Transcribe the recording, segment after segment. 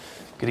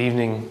Good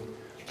evening,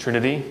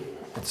 Trinity.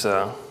 It's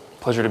a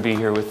pleasure to be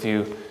here with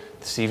you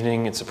this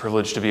evening. It's a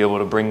privilege to be able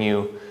to bring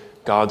you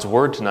God's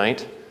Word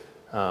tonight.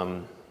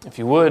 If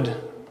you would,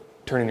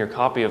 turn in your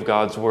copy of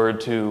God's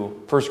Word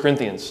to 1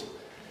 Corinthians.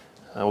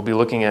 We'll be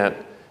looking at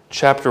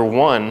chapter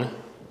 1,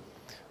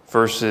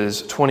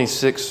 verses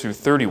 26 through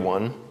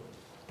 31,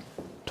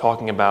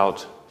 talking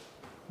about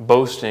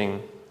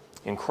boasting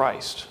in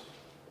Christ.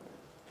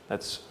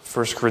 That's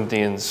 1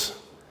 Corinthians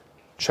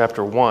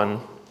chapter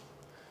 1.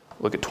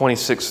 Look at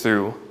 26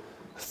 through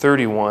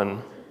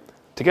 31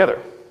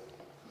 together.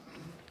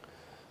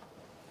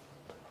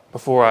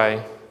 Before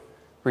I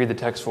read the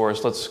text for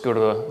us, let's go to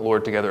the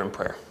Lord together in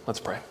prayer. Let's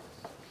pray.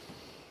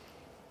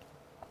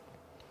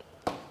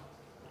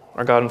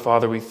 Our God and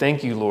Father, we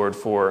thank you, Lord,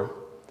 for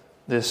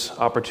this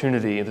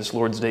opportunity, this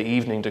Lord's Day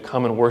evening, to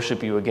come and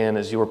worship you again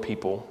as your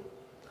people.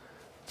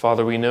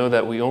 Father, we know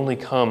that we only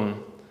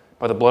come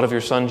by the blood of your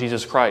Son,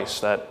 Jesus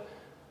Christ, that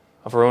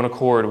of our own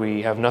accord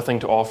we have nothing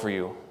to offer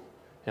you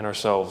in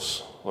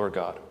ourselves, Lord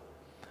God.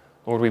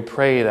 Lord, we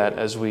pray that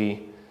as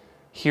we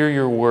hear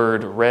your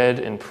word read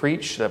and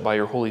preached, that by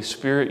your Holy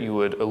Spirit you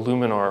would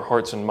illumine our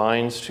hearts and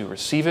minds to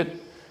receive it,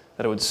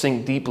 that it would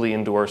sink deeply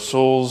into our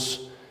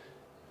souls,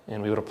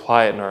 and we would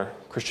apply it in our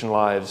Christian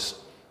lives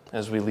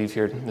as we leave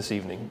here this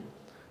evening.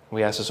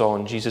 We ask this all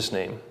in Jesus'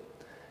 name.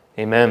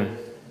 Amen.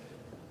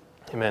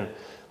 Amen.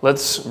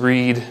 Let's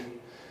read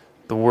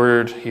the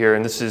word here,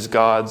 and this is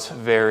God's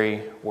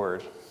very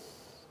word.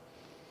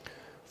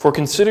 For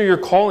consider your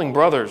calling,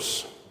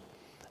 brothers.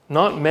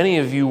 Not many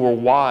of you were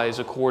wise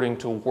according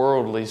to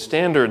worldly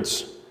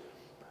standards.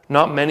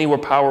 Not many were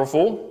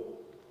powerful.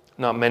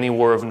 Not many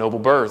were of noble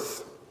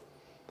birth.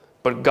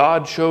 But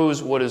God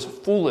chose what is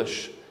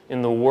foolish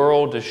in the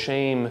world to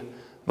shame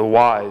the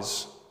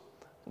wise.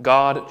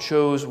 God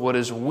chose what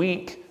is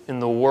weak in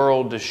the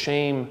world to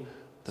shame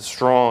the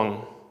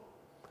strong.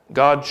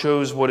 God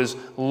chose what is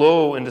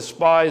low and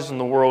despised in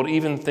the world,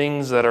 even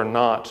things that are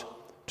not,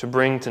 to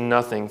bring to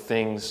nothing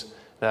things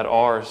that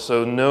are,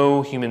 so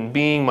no human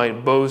being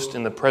might boast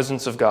in the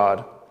presence of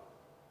God.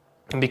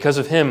 And because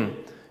of him,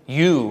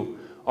 you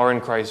are in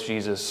Christ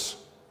Jesus,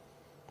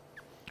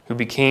 who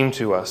became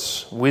to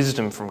us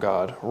wisdom from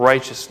God,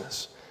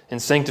 righteousness,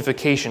 and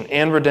sanctification,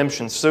 and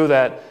redemption, so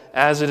that,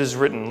 as it is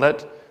written,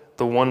 let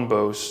the one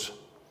boast,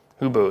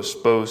 who boasts,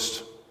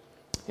 boast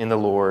in the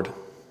Lord.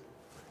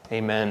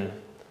 Amen.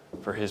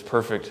 For his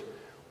perfect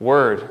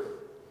word.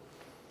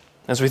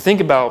 As we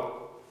think about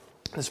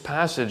this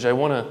passage, I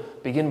want to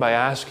begin by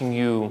asking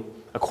you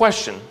a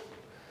question.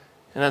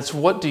 And that's,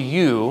 what do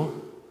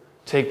you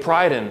take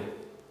pride in?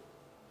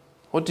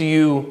 What do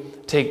you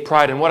take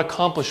pride in? What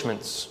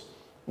accomplishments?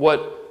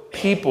 What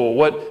people?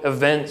 What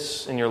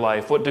events in your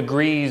life? What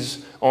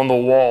degrees on the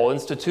wall?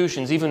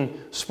 Institutions, even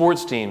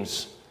sports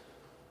teams,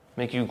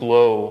 make you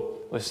glow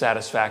with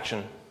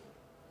satisfaction?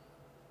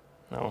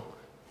 No.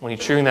 When you're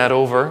chewing that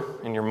over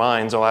in your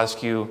minds, I'll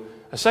ask you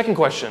a second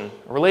question,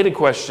 a related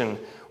question.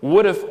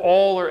 What if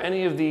all or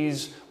any of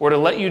these were to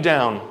let you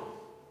down?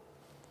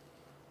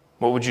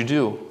 What would you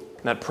do?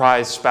 That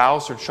prized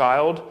spouse or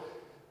child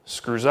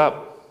screws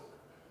up.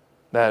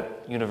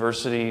 That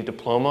university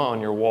diploma on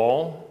your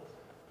wall,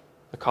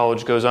 the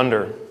college goes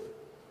under.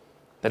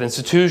 That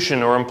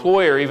institution or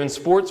employer, even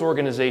sports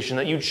organization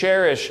that you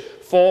cherish,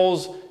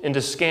 falls into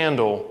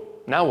scandal.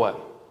 Now what?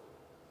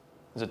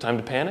 Is it time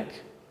to panic?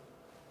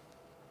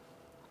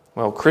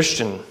 Well,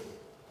 Christian,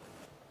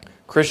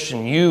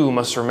 you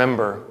must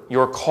remember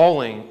your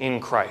calling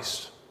in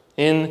Christ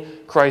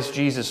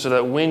Jesus, so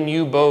that when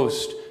you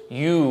boast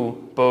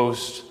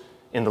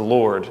in the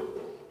Lord,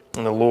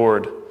 and the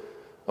Lord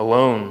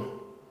alone.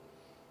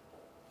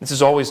 This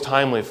is always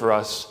timely for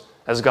us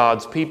as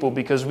God's people,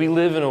 because we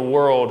live in a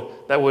world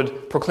that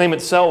would proclaim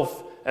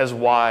itself as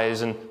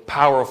wise and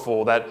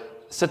powerful, that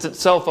sets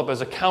itself up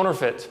as a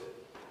counterfeit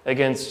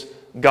against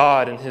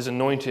God and his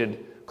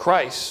anointed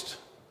Christ.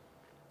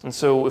 And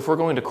so if we're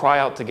going to cry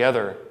out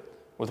together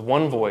with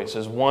one voice,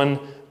 as one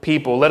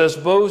people, let us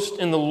boast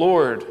in the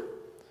Lord.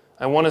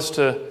 I want us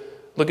to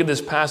look at this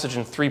passage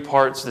in three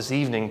parts this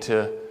evening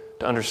to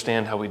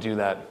understand how we do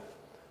that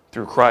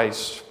through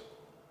Christ.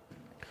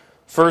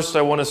 First,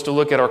 I want us to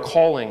look at our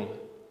calling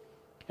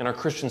and our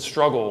Christian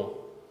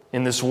struggle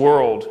in this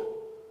world.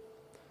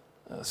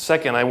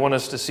 Second, I want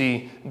us to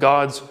see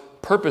God's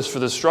purpose for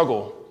the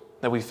struggle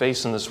that we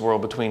face in this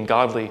world between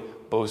godly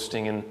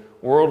boasting and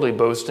worldly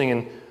boasting.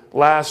 And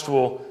last,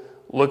 we'll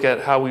look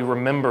at how we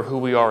remember who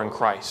we are in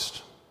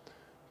Christ,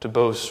 to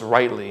boast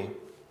rightly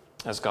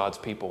as God's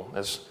people,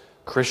 as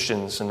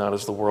Christians, and not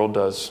as the world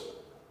does.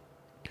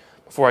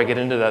 Before I get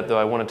into that, though,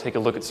 I want to take a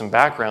look at some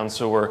background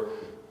so we're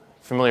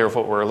familiar with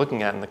what we're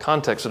looking at in the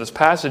context of this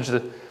passage.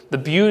 The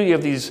beauty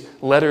of these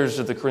letters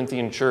of the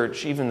Corinthian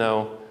church, even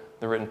though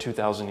they're written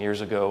 2,000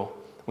 years ago,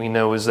 we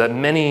know is that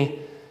many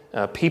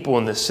people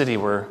in this city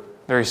were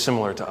very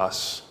similar to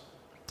us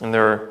in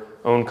their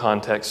own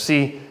context.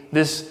 See,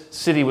 this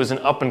city was an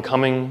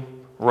up-and-coming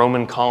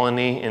Roman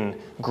colony in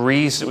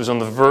Greece. It was on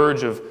the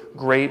verge of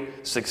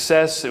great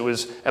success. It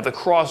was at the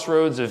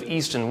crossroads of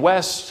East and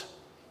West.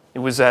 It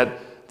was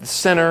at the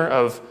center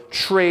of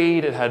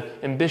trade. It had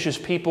ambitious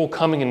people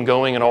coming and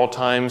going at all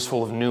times,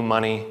 full of new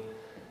money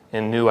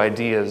and new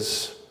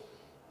ideas.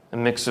 A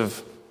mix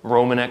of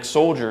Roman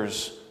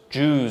ex-soldiers,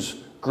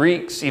 Jews,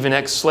 Greeks, even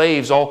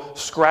ex-slaves, all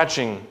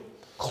scratching,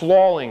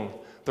 clawing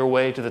their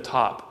way to the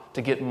top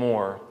to get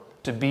more,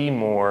 to be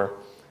more,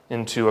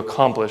 and to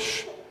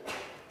accomplish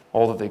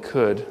all that they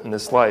could in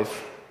this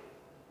life.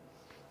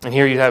 And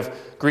here you'd have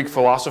Greek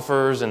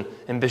philosophers and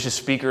ambitious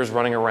speakers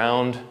running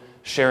around,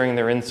 sharing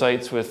their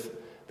insights with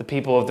the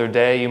people of their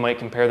day. You might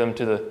compare them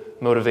to the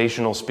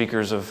motivational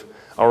speakers of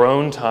our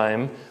own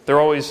time. They're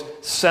always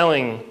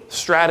selling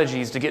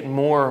strategies to get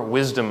more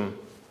wisdom,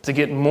 to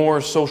get more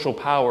social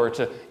power,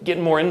 to get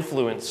more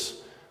influence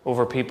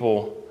over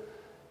people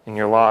in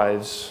your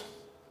lives.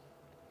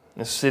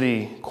 The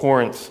city,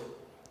 Corinth,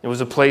 it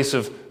was a place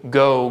of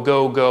go,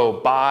 go, go,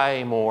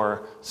 buy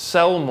more,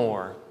 sell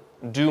more,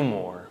 do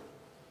more,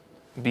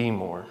 be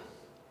more.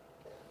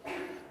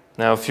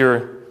 Now, if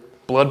your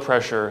blood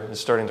pressure is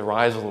starting to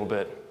rise a little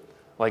bit,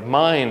 like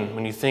mine,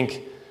 when you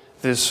think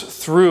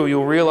this through,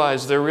 you'll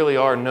realize there really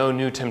are no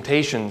new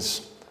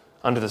temptations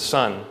under the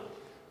sun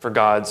for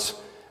God's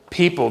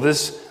people.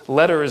 This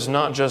letter is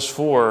not just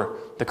for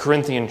the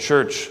Corinthian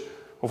church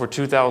over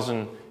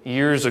 2,000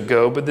 years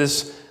ago, but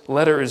this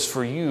letter is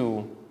for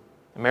you,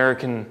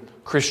 American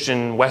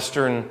Christian,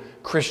 Western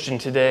Christian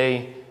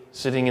today,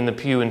 sitting in the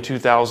pew in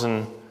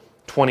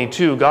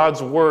 2022.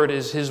 God's word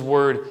is His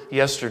word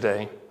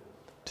yesterday,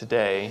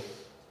 today,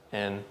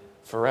 and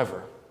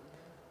forever.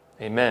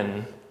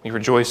 Amen. We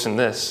rejoice in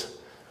this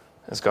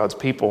as God's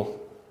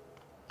people.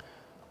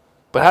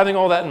 But having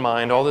all that in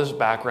mind, all this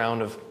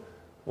background of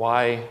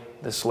why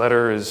this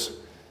letter is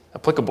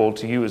applicable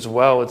to you as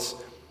well, it's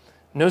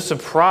no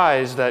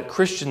surprise that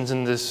Christians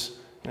in this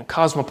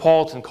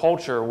cosmopolitan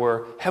culture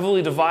were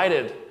heavily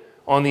divided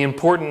on the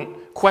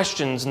important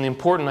questions and the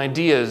important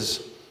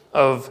ideas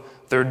of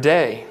their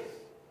day.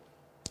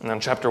 And in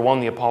chapter 1,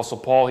 the Apostle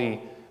Paul, he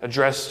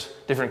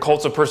addressed different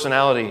cults of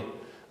personality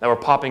that were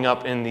popping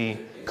up in the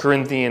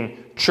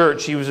Corinthian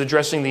church. He was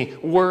addressing the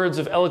words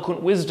of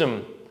eloquent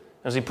wisdom,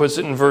 as he puts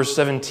it in verse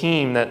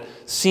 17, that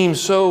seem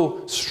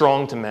so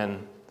strong to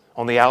men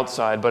on the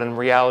outside, but in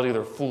reality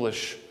they're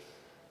foolish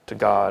to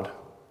God.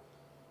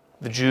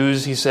 The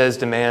Jews, he says,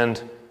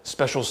 demand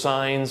special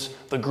signs.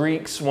 The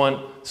Greeks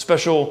want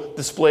special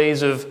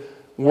displays of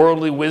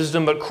worldly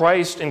wisdom, but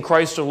Christ and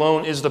Christ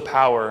alone is the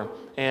power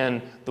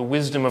and the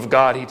wisdom of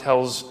God. He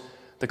tells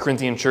the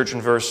Corinthian church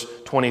in verse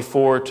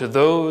 24, to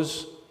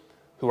those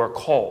who are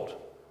called.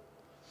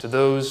 To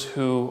those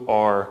who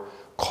are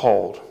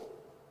called.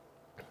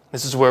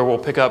 This is where we'll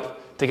pick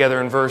up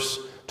together in verse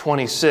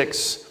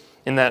 26.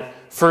 In that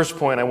first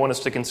point I want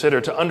us to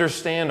consider, to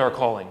understand our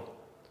calling,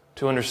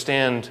 to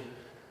understand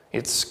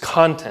its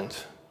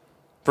content.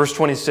 Verse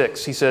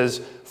 26, he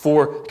says,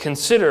 for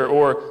consider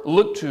or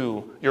look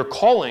to your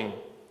calling,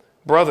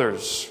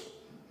 brothers.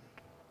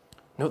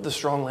 Note the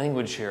strong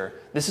language here.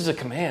 This is a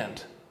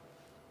command.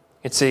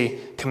 It's a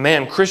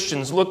command.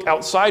 Christians, look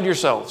outside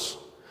yourselves.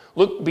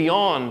 Look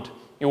beyond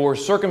your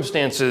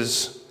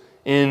circumstances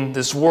in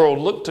this world.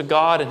 Look to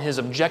God and His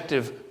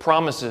objective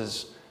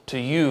promises to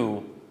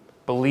you,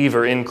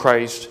 believer in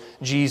Christ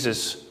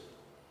Jesus.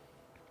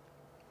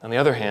 On the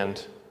other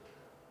hand,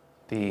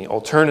 the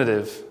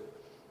alternative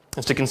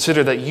is to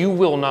consider that you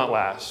will not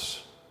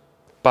last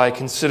by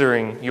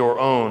considering your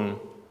own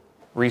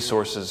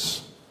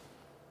resources.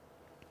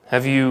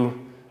 Have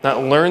you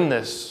not learned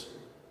this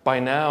by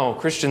now,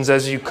 Christians,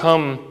 as you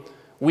come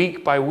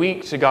week by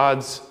week to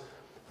God's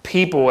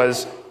people,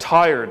 as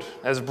tired,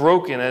 as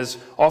broken, as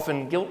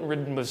often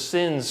guilt-ridden with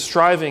sins,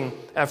 striving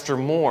after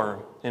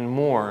more and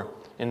more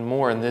and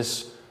more in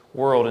this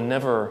world and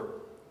never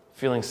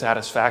feeling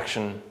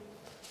satisfaction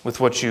with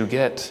what you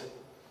get?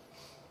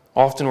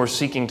 Often we're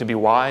seeking to be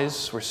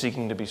wise, we're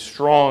seeking to be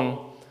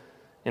strong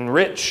and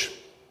rich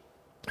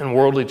in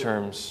worldly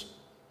terms.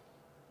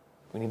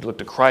 We need to look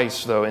to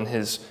Christ, though, in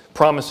His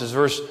promises.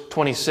 Verse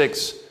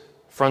 26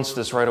 fronts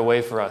this right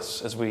away for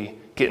us as we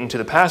get into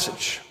the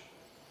passage.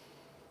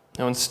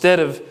 Now, instead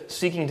of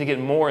seeking to get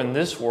more in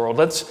this world,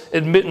 let's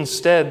admit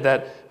instead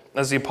that,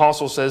 as the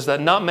apostle says,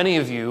 that not many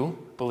of you,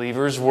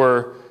 believers,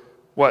 were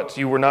what?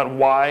 You were not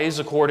wise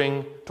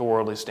according to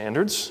worldly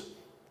standards.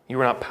 You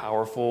were not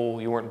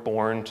powerful. You weren't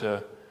born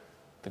to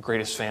the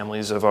greatest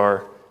families of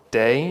our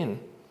day. And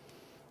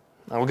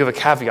I will give a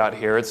caveat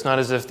here. It's not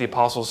as if the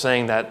apostle is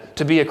saying that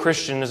to be a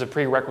Christian is a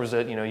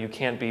prerequisite. You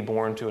can't be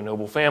born to a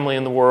noble family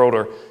in the world,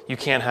 or you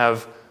can't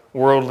have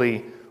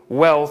worldly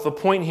wealth. The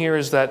point here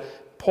is that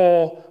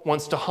Paul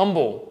wants to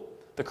humble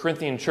the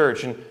Corinthian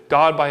church, and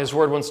God, by His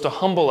word, wants to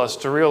humble us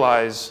to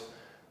realize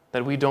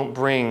that we don't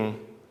bring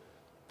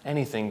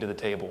anything to the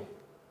table,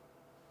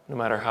 no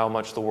matter how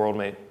much the world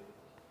may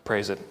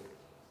praise it.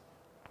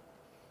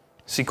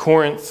 See,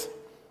 Corinth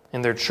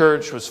and their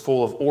church was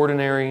full of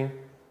ordinary,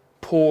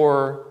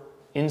 poor,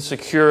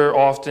 insecure,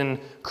 often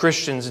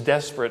Christians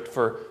desperate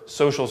for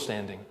social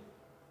standing,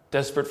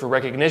 desperate for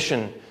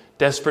recognition,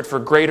 desperate for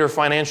greater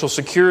financial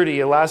security,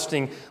 a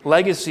lasting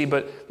legacy.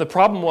 But the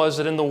problem was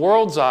that in the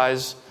world's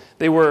eyes,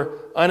 they were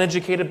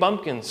uneducated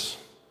bumpkins.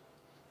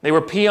 They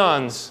were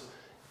peons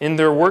in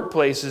their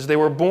workplaces. They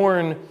were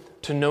born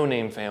to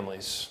no-name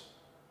families.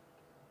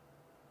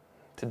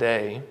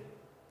 Today,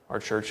 our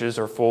churches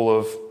are full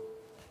of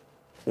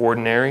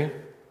ordinary,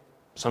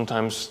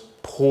 sometimes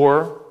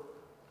poor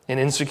and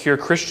insecure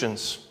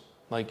Christians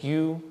like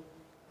you,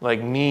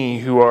 like me,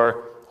 who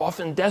are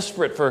often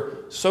desperate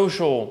for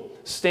social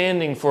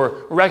standing,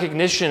 for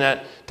recognition,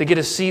 to get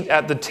a seat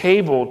at the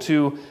table,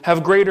 to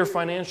have greater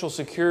financial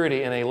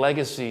security and a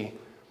legacy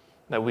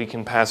that we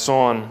can pass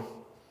on.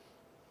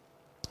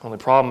 The only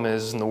problem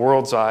is, in the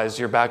world's eyes,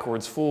 you're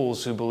backwards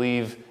fools who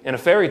believe in a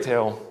fairy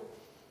tale.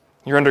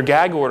 You're under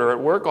gag order at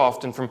work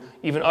often from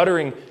even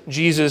uttering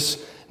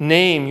Jesus'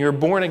 name. You're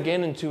born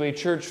again into a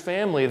church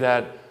family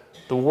that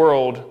the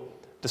world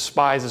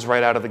despises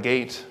right out of the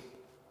gate.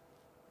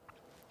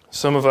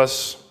 Some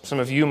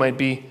of you might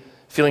be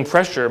feeling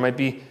pressure, might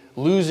be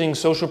losing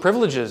social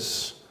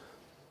privileges,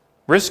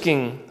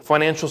 risking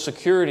financial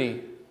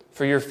security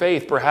for your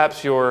faith.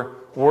 Perhaps you're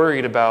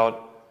worried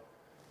about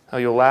how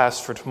you'll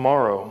last for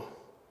tomorrow.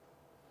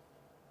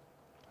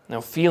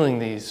 Now, feeling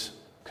these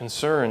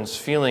concerns,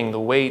 feeling the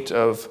weight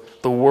of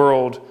the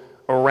world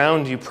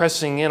around you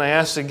pressing in, I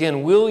ask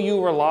again, will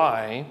you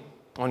rely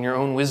on your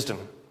own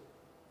wisdom?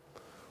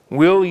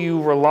 Will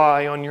you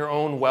rely on your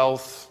own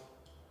wealth,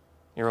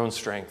 your own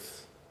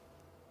strength?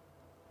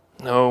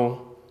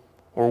 No.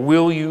 Or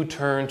will you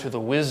turn to the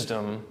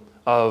wisdom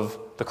of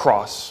the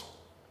cross,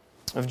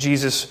 of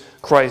Jesus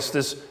Christ,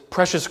 this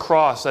precious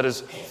cross that is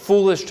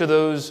foolish to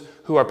those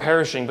who are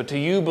perishing, but to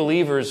you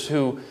believers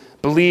who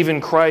believe in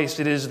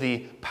Christ, it is the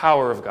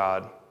power of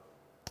God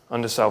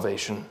unto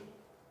salvation.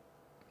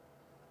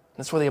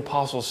 That's why the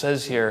apostle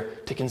says here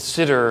to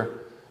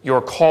consider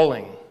your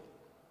calling.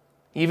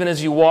 Even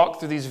as you walk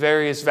through these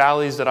various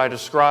valleys that I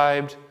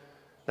described,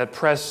 that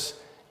press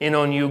in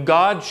on you,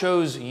 God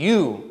chose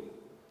you,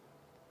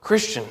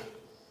 Christian,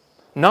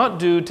 not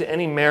due to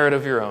any merit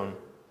of your own.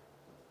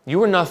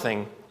 You are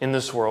nothing in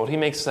this world. He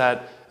makes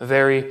that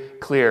very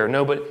clear.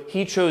 No, but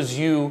He chose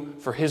you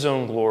for His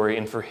own glory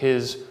and for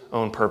His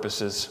own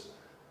purposes.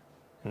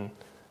 And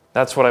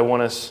that's what I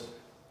want us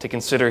to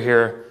consider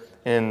here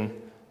in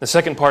the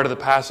second part of the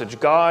passage.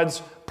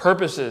 God's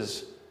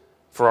purposes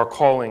for our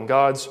calling.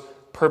 God's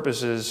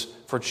purposes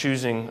for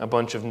choosing a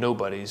bunch of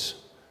nobodies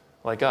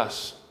like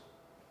us.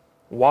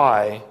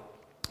 Why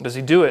does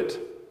He do it?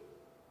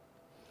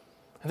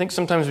 I think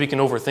sometimes we can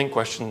overthink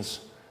questions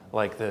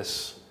like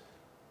this.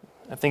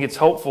 I think it's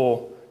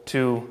helpful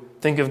to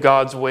think of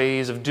God's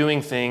ways of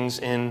doing things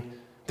in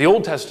the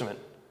Old Testament.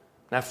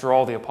 And after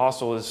all, the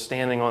apostle is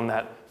standing on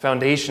that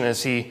foundation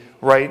as he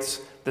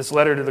writes this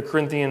letter to the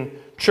Corinthian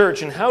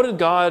church. And how did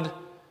God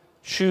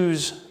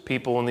choose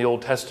people in the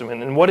Old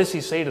Testament? And what does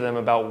He say to them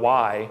about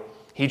why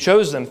He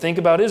chose them? Think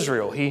about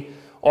Israel. He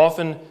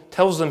often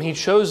tells them He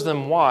chose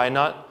them. Why?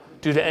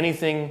 Not due to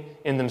anything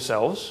in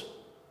themselves.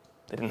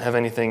 They didn't have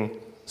anything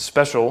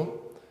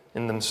special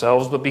in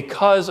themselves, but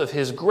because of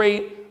His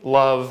great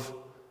love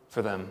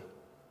for them.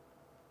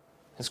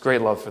 His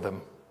great love for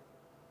them.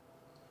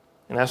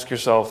 And ask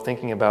yourself,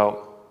 thinking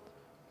about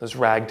those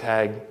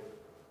ragtag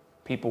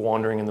people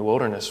wandering in the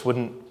wilderness,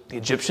 wouldn't the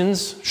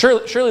Egyptians,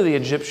 surely the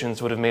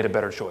Egyptians would have made a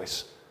better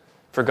choice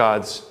for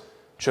God's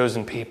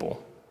chosen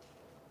people.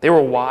 They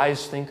were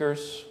wise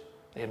thinkers.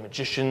 They had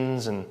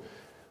magicians and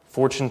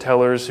fortune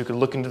tellers who could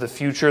look into the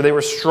future. They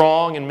were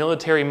strong in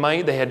military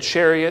might. They had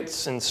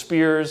chariots and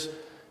spears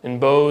and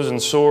bows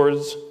and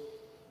swords.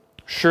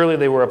 Surely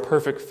they were a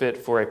perfect fit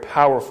for a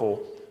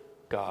powerful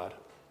God.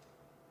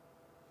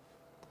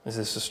 Is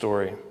this the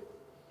story?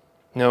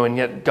 No, and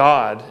yet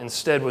God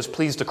instead was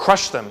pleased to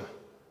crush them,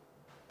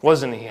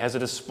 wasn't He, as a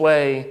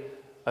display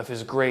of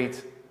His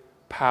great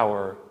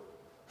power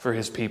for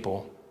His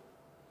people.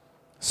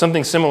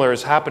 Something similar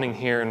is happening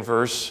here in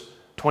verse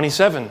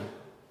 27.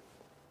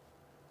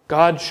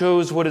 God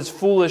chose what is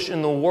foolish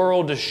in the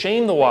world to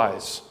shame the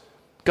wise.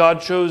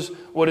 God chose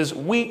what is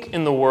weak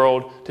in the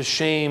world to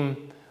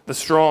shame the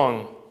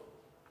strong.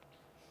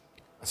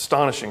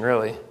 Astonishing,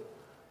 really.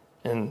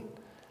 And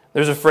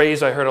there's a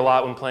phrase I heard a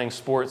lot when playing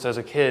sports as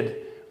a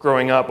kid.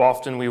 Growing up,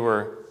 often we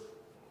were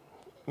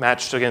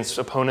matched against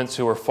opponents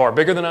who were far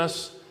bigger than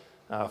us,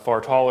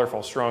 far taller,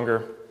 far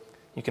stronger.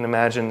 You can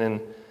imagine,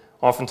 and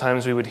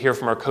oftentimes we would hear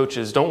from our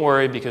coaches, don't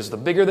worry, because the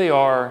bigger they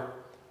are,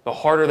 the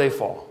harder they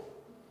fall.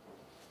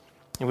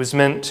 It was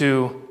meant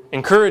to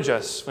encourage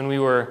us when we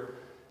were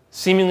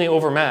seemingly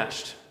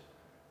overmatched,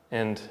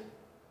 and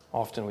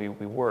often we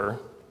were.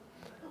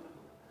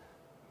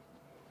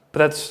 But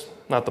that's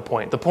not the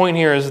point. The point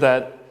here is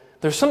that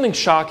there's something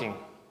shocking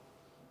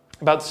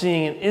about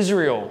seeing an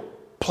Israel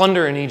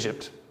plunder in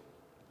Egypt,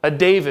 a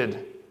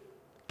David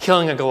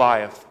killing a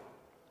Goliath,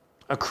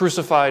 a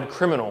crucified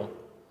criminal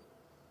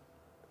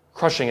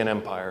crushing an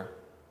empire.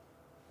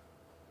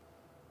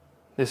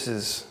 This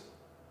is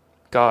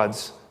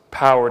God's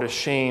power to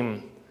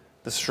shame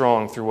the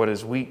strong through what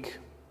is weak.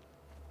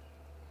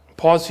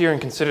 Pause here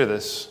and consider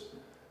this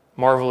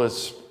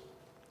marvelous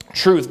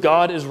truth.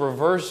 God is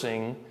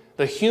reversing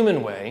the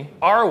human way,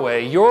 our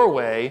way, your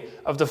way,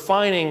 of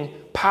defining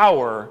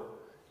power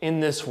in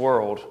this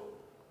world.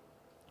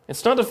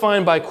 It's not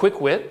defined by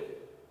quick wit.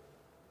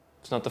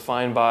 It's not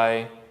defined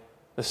by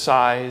the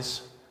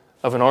size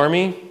of an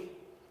army.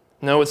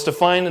 No, it's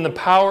defined in the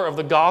power of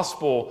the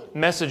gospel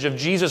message of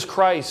Jesus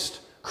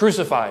Christ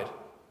crucified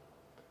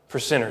for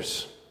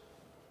sinners.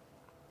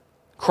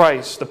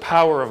 Christ, the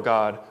power of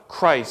God.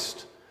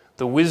 Christ,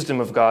 the wisdom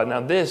of God.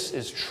 Now this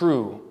is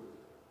true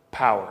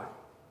power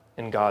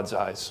in God's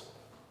eyes.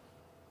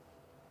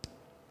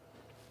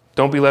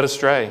 Don't be led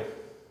astray.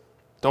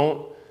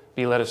 Don't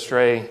be led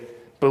astray.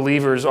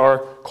 Believers, our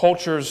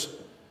culture's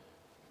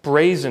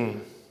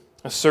brazen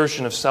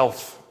assertion of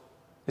self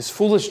is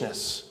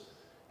foolishness.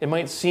 It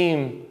might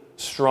seem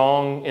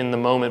strong in the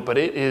moment, but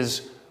it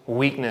is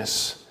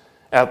weakness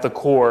at the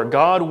core.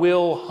 God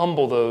will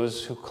humble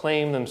those who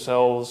claim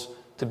themselves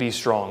to be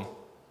strong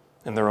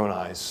in their own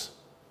eyes.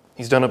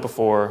 He's done it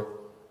before,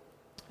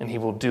 and He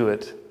will do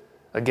it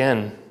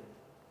again.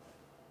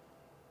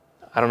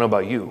 I don't know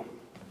about you,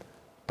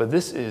 but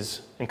this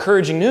is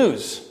encouraging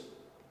news.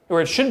 Or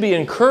it should be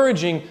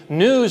encouraging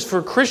news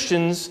for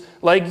Christians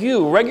like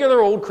you, regular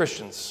old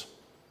Christians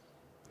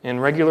in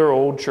regular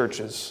old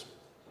churches.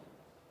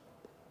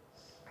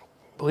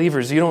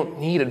 Believers, you don't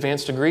need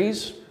advanced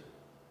degrees.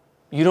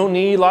 You don't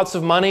need lots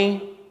of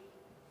money.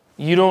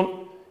 You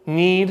don't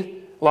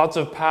need lots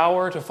of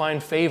power to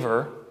find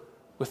favor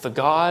with the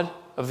God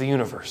of the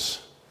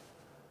universe.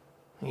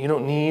 You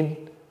don't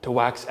need to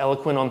wax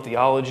eloquent on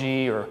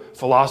theology or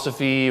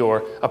philosophy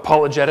or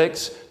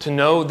apologetics to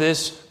know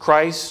this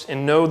Christ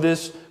and know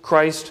this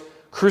Christ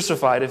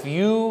crucified. If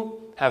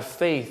you have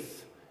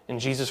faith in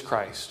Jesus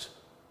Christ,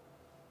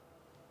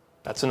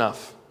 that's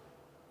enough.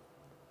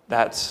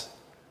 That's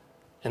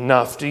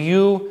enough. Do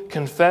you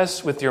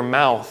confess with your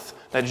mouth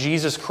that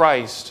Jesus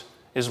Christ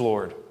is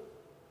Lord?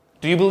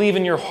 Do you believe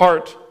in your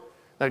heart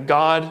that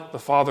God the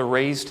Father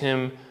raised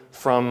Him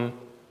from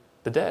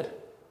the dead?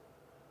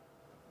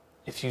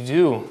 If you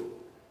do,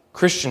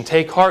 Christian,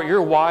 take heart.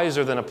 You're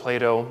wiser than a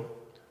Plato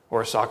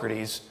or a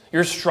Socrates.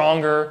 You're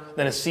stronger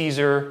than a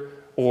Caesar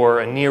or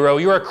a Nero.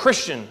 You're a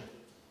Christian.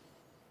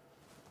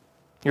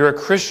 You're a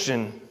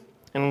Christian,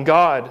 and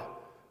God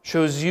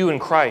chose you in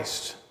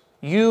Christ.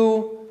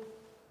 You,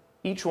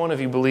 each one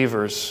of you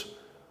believers,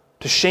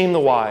 to shame the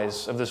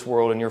wise of this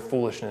world in your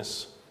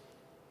foolishness,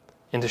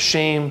 and to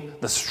shame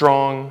the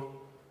strong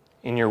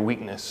in your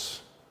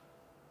weakness.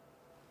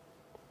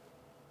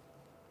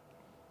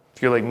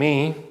 If you're like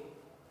me,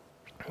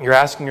 you're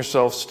asking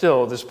yourself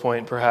still at this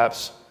point,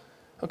 perhaps,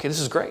 okay, this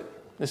is great.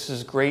 This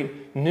is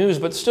great news,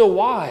 but still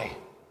why?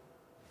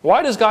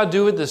 Why does God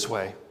do it this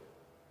way?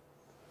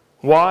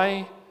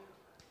 Why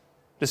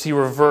does He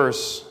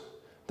reverse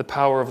the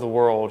power of the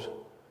world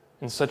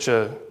in such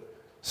a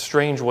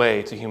strange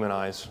way to human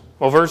eyes?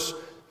 Well, verse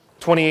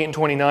 28 and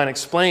 29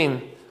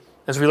 explain,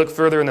 as we look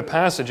further in the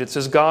passage, it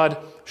says, God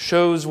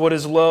shows what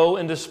is low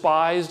and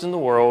despised in the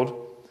world,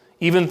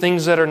 even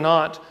things that are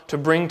not, to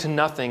bring to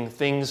nothing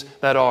things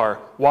that are.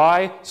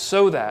 Why?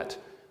 So that.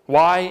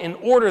 Why? In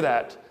order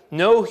that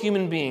no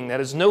human being, that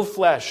is no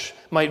flesh,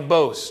 might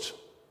boast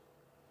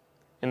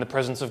in the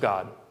presence of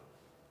God.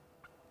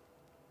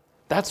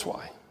 That's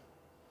why.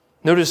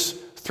 Notice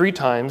 3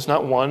 times,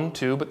 not 1,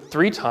 2, but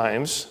 3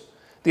 times,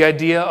 the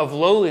idea of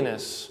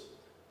lowliness.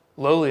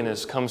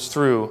 Lowliness comes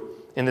through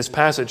in this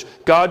passage.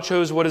 God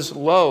chose what is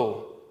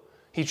low.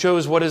 He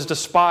chose what is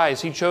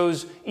despised. He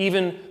chose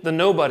even the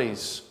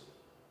nobodies,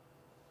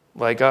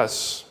 like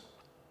us.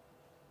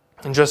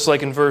 And just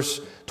like in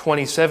verse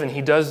 27,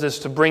 He does this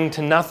to bring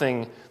to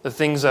nothing the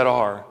things that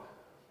are.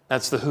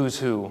 That's the who's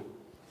who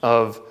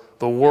of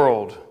the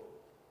world.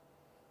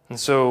 And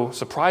so,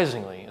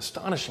 surprisingly,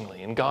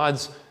 astonishingly, in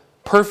God's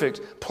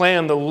perfect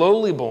plan, the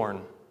lowly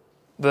born,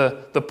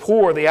 the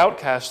poor, the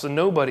outcasts, the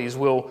nobodies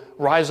will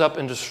rise up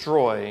and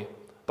destroy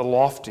the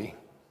lofty.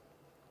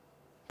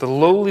 The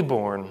lowly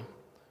born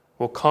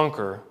will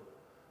conquer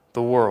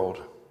the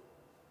world.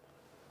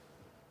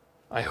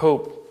 I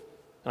hope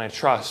and I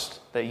trust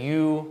that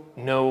you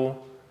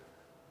know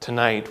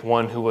tonight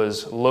one who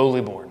was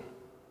lowly born,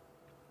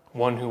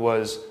 one who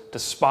was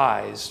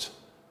despised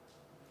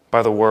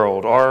by the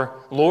world. Our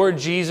Lord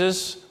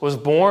Jesus was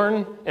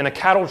born in a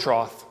cattle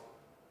trough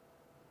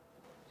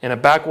in a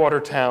backwater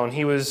town.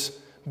 He was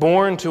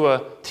born to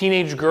a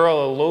teenage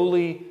girl, a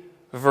lowly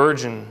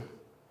virgin.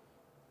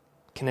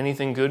 Can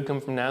anything good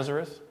come from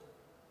Nazareth?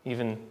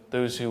 Even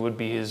those who would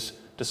be His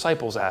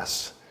disciples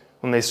asked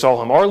when they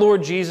saw Him. Our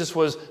Lord Jesus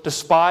was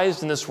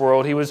despised in this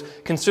world. He was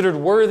considered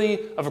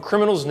worthy of a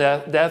criminal's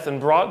death and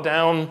brought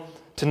down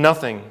to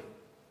nothing.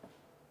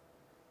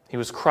 He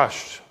was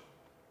crushed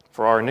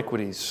for our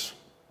iniquities.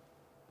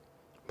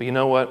 But you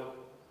know what?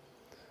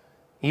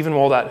 Even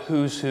while that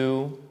who's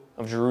who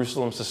of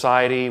Jerusalem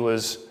society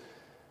was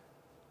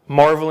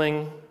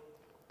marveling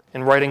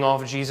and writing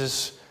off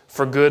Jesus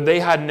for good, they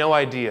had no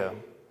idea.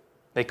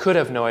 They could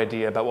have no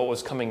idea about what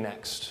was coming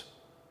next.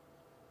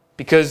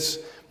 Because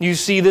you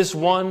see, this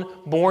one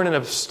born in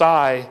a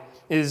sty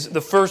is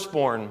the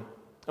firstborn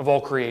of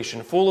all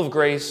creation, full of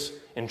grace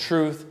and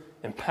truth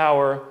and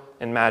power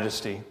and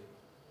majesty.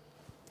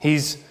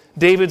 He's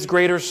David's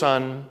greater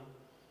son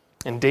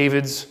and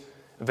David's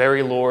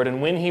very Lord.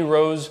 And when he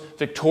rose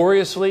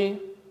victoriously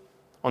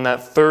on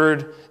that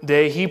third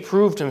day, he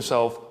proved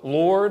himself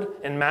Lord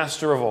and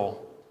master of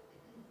all.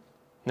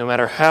 No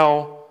matter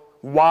how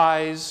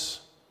wise,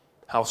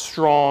 how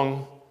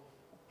strong,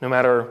 no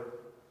matter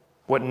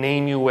what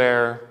name you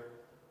wear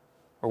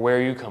or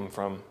where you come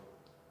from,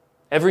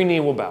 every knee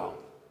will bow,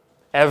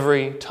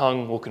 every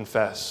tongue will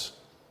confess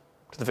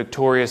to the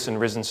victorious and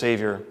risen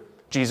Savior,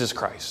 Jesus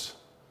Christ,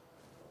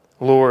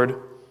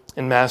 Lord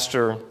and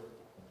master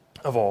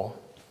of all.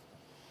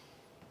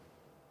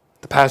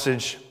 The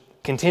passage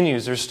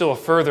continues. There's still a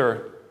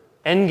further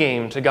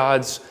endgame to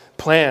God's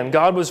plan.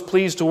 God was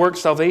pleased to work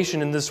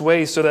salvation in this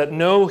way so that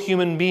no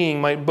human being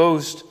might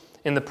boast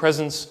in the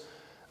presence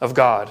of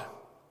God.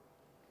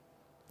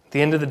 At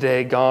the end of the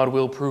day, God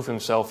will prove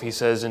himself, he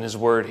says in his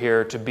word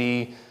here, to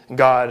be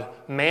God.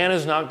 Man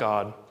is not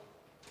God.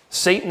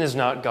 Satan is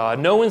not God.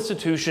 No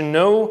institution,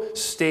 no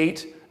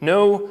state,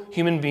 no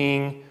human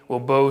being will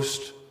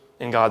boast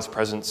in God's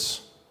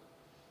presence.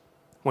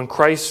 When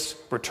Christ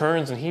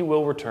returns, and he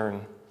will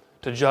return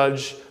to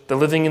judge the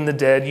living and the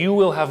dead, you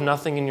will have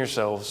nothing in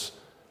yourselves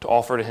to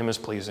offer to him as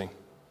pleasing.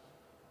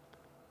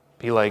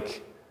 Be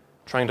like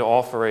trying to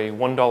offer a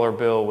 $1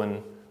 bill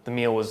when the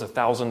meal was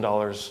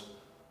 $1,000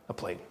 a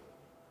plate.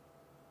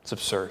 It's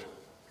absurd.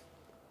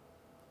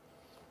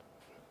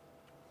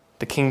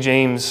 The King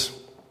James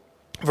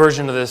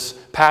version of this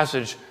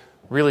passage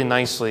really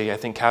nicely, I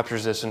think,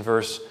 captures this in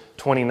verse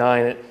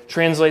 29. It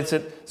translates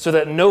it so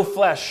that no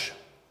flesh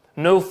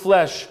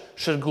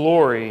should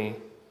glory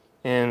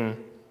in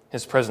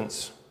his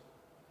presence.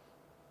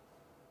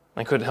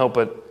 I couldn't help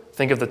but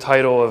think of the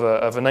title of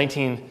a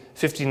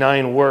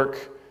 1959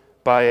 work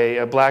by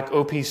a black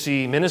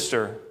OPC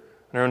minister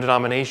in our own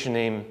denomination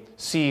named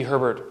C.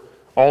 Herbert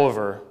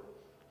Oliver,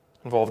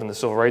 involved in the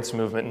civil rights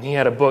movement. And he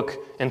had a book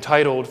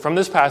entitled, from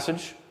this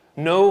passage,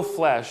 No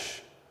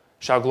Flesh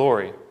Shall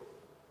Glory.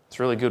 It's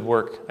really good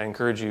work. I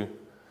encourage you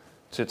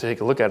to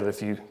take a look at it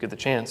if you get the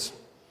chance.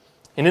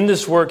 And in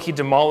this work, he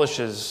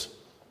demolishes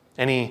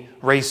any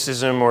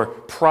racism or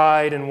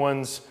pride in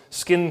one's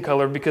skin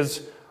color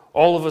because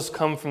all of us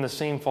come from the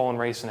same fallen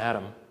race in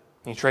Adam.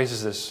 He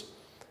traces this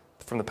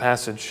from the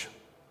passage.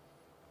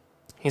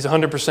 He's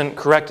 100%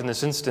 correct in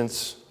this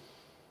instance.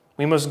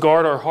 We must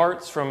guard our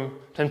hearts from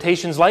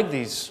temptations like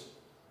these.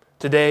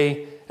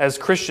 Today, as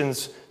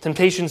Christians,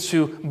 temptations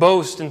to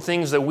boast in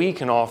things that we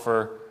can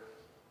offer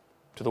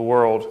to the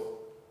world.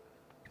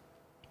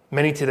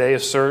 Many today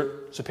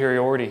assert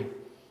superiority,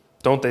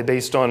 don't they,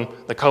 based on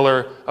the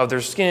color of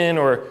their skin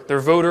or their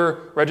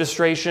voter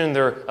registration,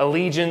 their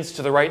allegiance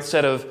to the right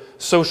set of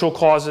social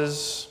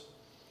causes.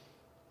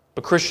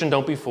 But Christian,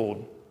 don't be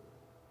fooled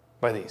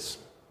by these.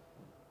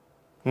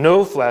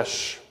 No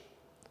flesh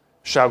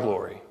shall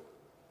glory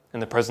in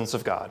the presence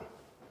of God.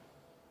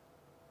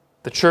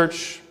 The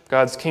church,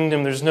 God's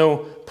kingdom, there's no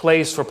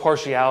place for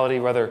partiality,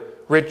 whether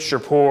rich or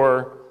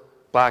poor,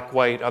 black,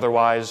 white,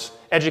 otherwise,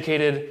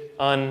 educated,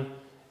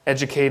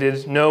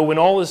 uneducated. No, when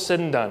all is said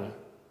and done,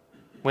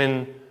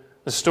 when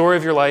the story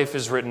of your life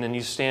is written and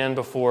you stand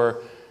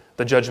before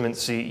the judgment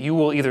seat, you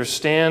will either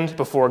stand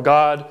before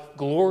God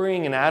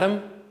glorying in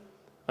Adam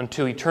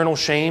unto eternal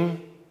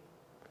shame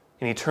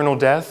and eternal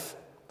death,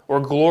 or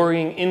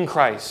glorying in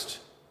Christ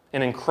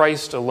and in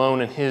Christ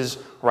alone and his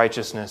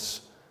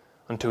righteousness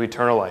unto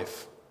eternal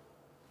life.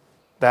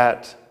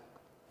 That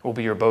will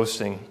be your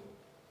boasting.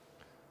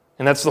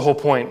 And that's the whole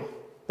point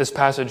this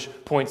passage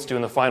points to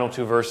in the final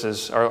two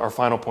verses, our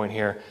final point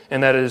here,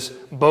 and that is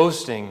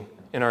boasting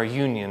in our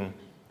union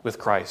with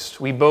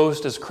Christ. We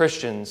boast as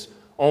Christians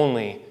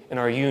only in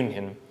our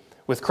union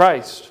with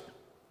Christ.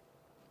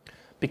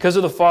 Because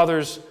of the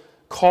Father's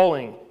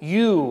calling,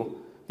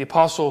 you, the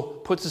apostle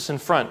puts this in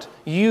front,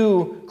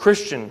 you,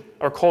 Christian,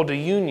 are called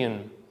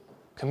to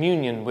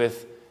communion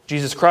with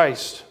Jesus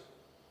Christ.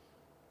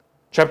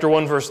 Chapter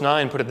 1, verse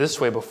 9 put it this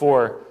way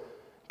before,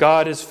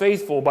 God is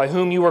faithful, by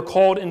whom you are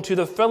called into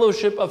the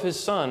fellowship of his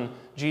Son,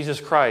 Jesus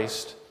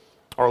Christ,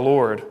 our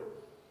Lord.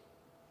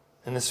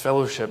 And this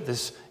fellowship,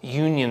 this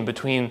union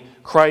between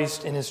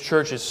Christ and his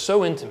church is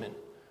so intimate.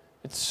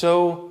 It's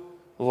so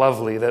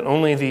lovely that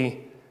only the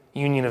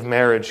union of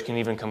marriage can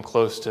even come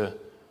close to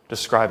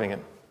describing it.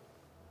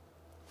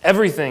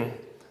 Everything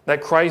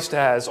that Christ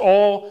has,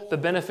 all the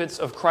benefits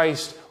of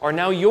Christ are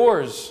now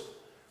yours,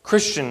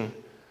 Christian,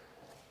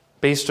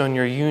 based on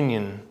your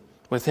union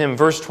with him.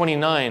 Verse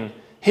 29,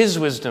 his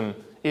wisdom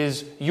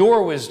is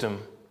your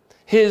wisdom.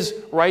 His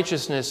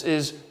righteousness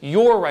is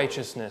your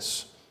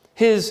righteousness.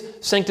 His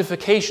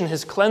sanctification,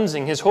 his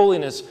cleansing, his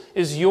holiness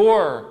is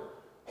your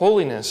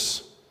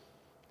holiness.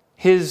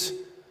 His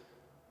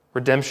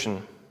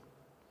redemption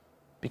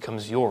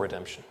becomes your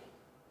redemption,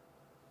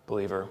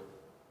 believer,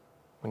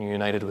 when you're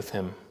united with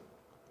him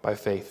by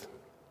faith.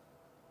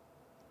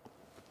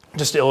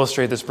 Just to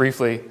illustrate this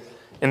briefly,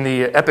 in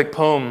the epic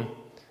poem,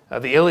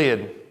 the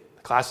Iliad,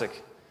 the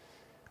classic,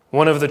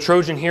 One of the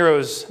Trojan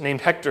heroes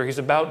named Hector, he's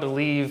about to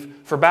leave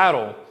for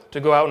battle to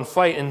go out and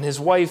fight. And his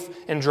wife,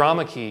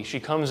 Andromache, she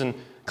comes and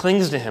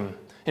clings to him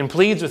and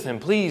pleads with him,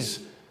 "Please,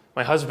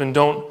 my husband,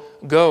 don't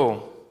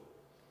go."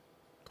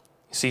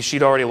 You see,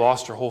 she'd already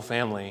lost her whole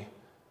family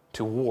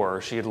to war.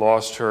 She had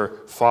lost her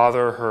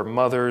father, her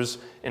mothers,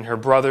 and her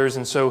brothers.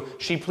 And so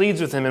she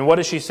pleads with him. And what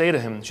does she say to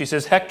him? She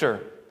says,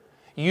 "Hector,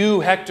 you,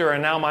 Hector, are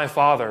now my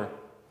father.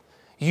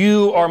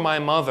 You are my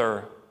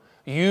mother.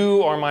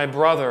 You are my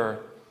brother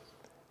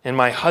and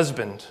my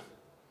husband."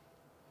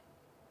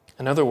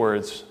 In other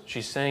words,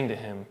 she's saying to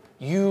him,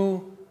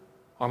 "You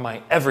are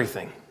my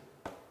everything."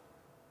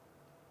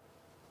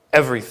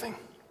 Everything.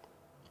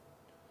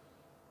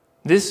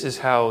 This is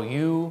how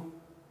you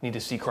need to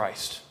see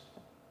Christ.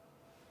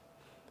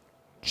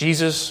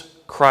 Jesus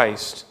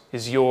Christ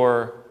is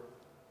your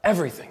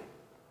everything.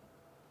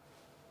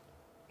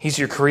 He's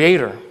your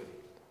creator,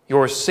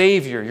 your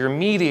savior, your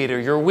mediator,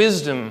 your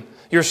wisdom,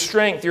 your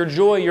strength, your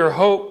joy, your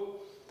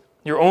hope,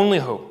 your only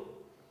hope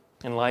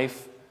in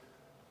life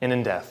and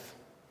in death.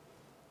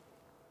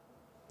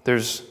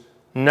 There's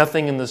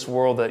nothing in this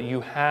world that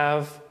you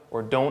have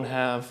or don't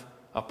have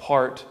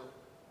apart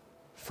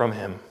from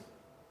Him.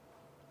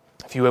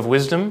 If you have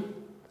wisdom,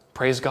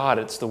 praise God,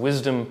 it's the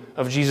wisdom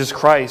of Jesus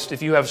Christ.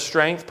 If you have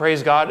strength,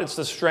 praise God, it's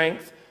the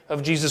strength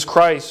of Jesus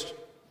Christ.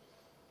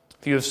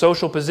 If you have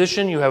social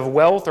position, you have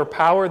wealth or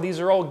power, these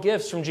are all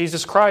gifts from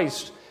Jesus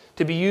Christ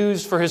to be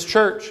used for His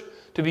church,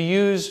 to be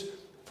used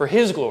for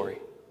His glory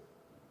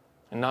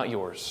and not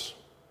yours.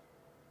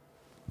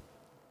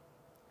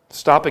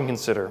 Stop and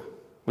consider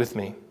with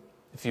me,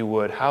 if you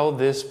would, how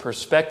this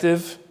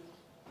perspective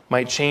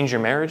might change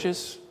your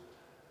marriages,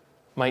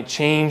 might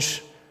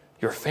change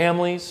your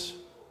families,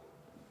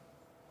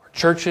 or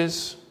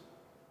churches,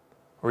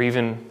 or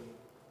even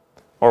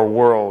our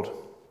world.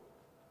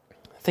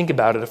 Think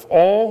about it. If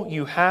all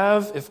you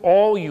have, if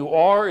all you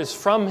are is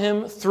from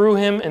Him, through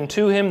Him, and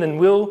to Him, then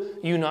will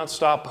you not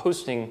stop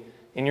boasting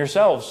in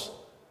yourselves?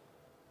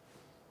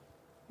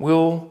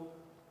 Will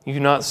you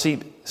not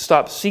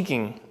stop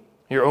seeking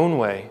your own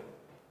way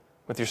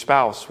with your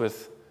spouse,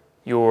 with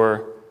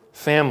your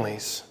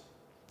families?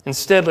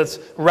 Instead, let's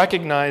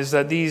recognize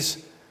that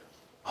let's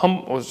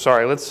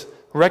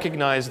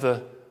recognize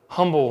the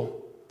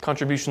humble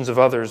contributions of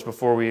others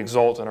before we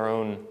exalt in our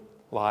own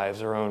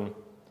lives, our own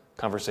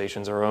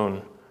conversations, our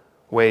own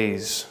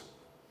ways.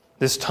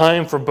 This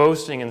time for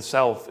boasting in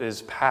self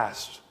is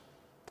past.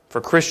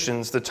 For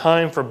Christians, the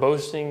time for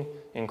boasting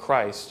in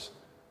Christ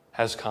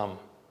has come.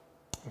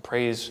 And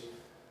praise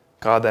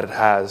God that it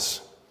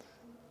has.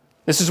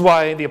 This is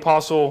why the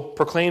apostle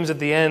proclaims at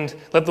the end,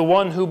 "Let the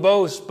one who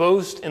boasts,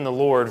 boast in the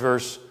Lord,"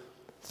 verse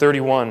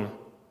 31.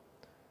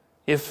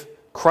 If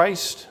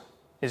Christ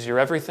is your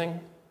everything,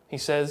 he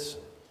says,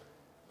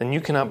 then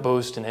you cannot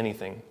boast in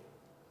anything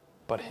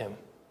but Him,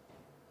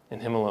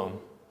 in Him alone.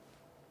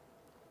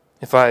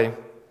 If I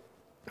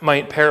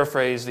might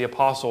paraphrase the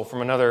apostle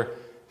from another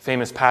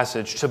famous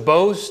passage, to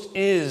boast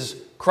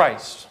is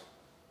Christ.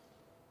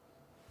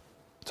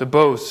 To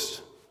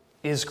boast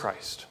is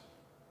Christ.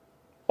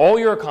 All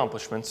your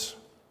accomplishments,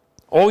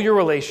 all your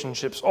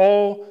relationships,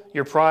 all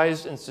your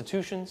prized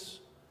institutions,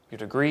 your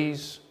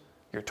degrees,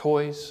 your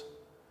toys,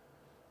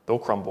 they'll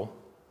crumble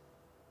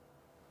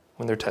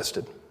when they're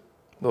tested.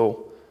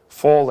 They'll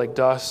fall like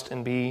dust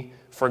and be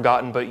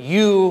forgotten. But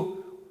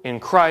you in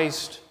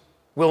Christ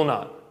will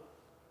not.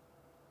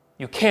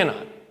 You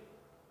cannot,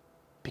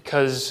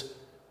 because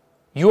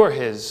you are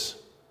His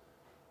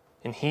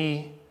and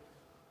He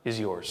is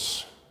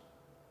yours.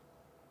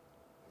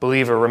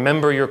 Believer,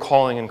 remember your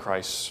calling in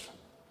Christ.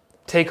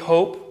 Take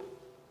hope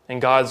in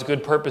God's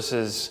good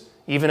purposes,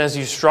 even as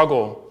you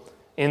struggle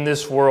in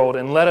this world,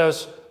 and let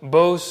us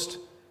boast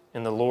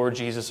in the Lord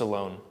Jesus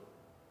alone,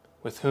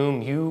 with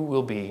whom you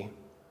will be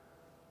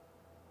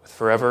with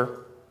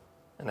forever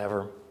and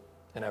ever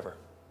and ever.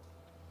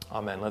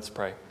 Amen. Let's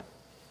pray.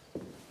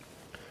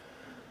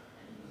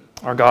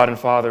 Our God and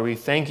Father, we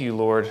thank you,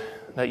 Lord,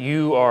 that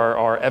you are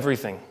our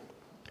everything.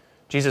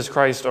 Jesus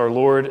Christ, our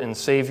Lord and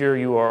Savior,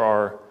 you are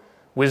our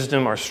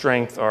wisdom, our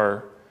strength,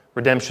 our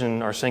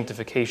redemption, our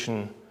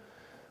sanctification,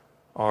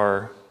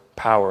 our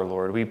power,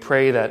 Lord. We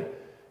pray that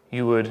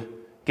you would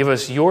give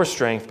us your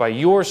strength by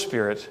your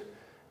Spirit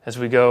as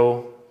we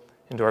go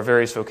into our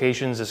various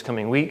vocations this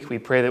coming week. We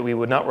pray that we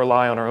would not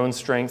rely on our own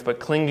strength,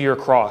 but cling to your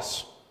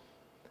cross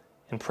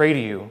and pray to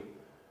you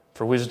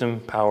for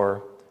wisdom,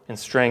 power, and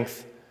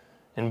strength,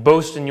 and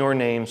boast in your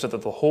name so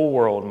that the whole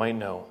world might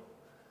know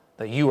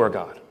that you are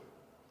God.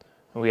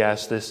 And we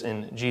ask this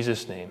in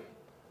Jesus' name.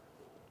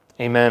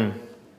 Amen.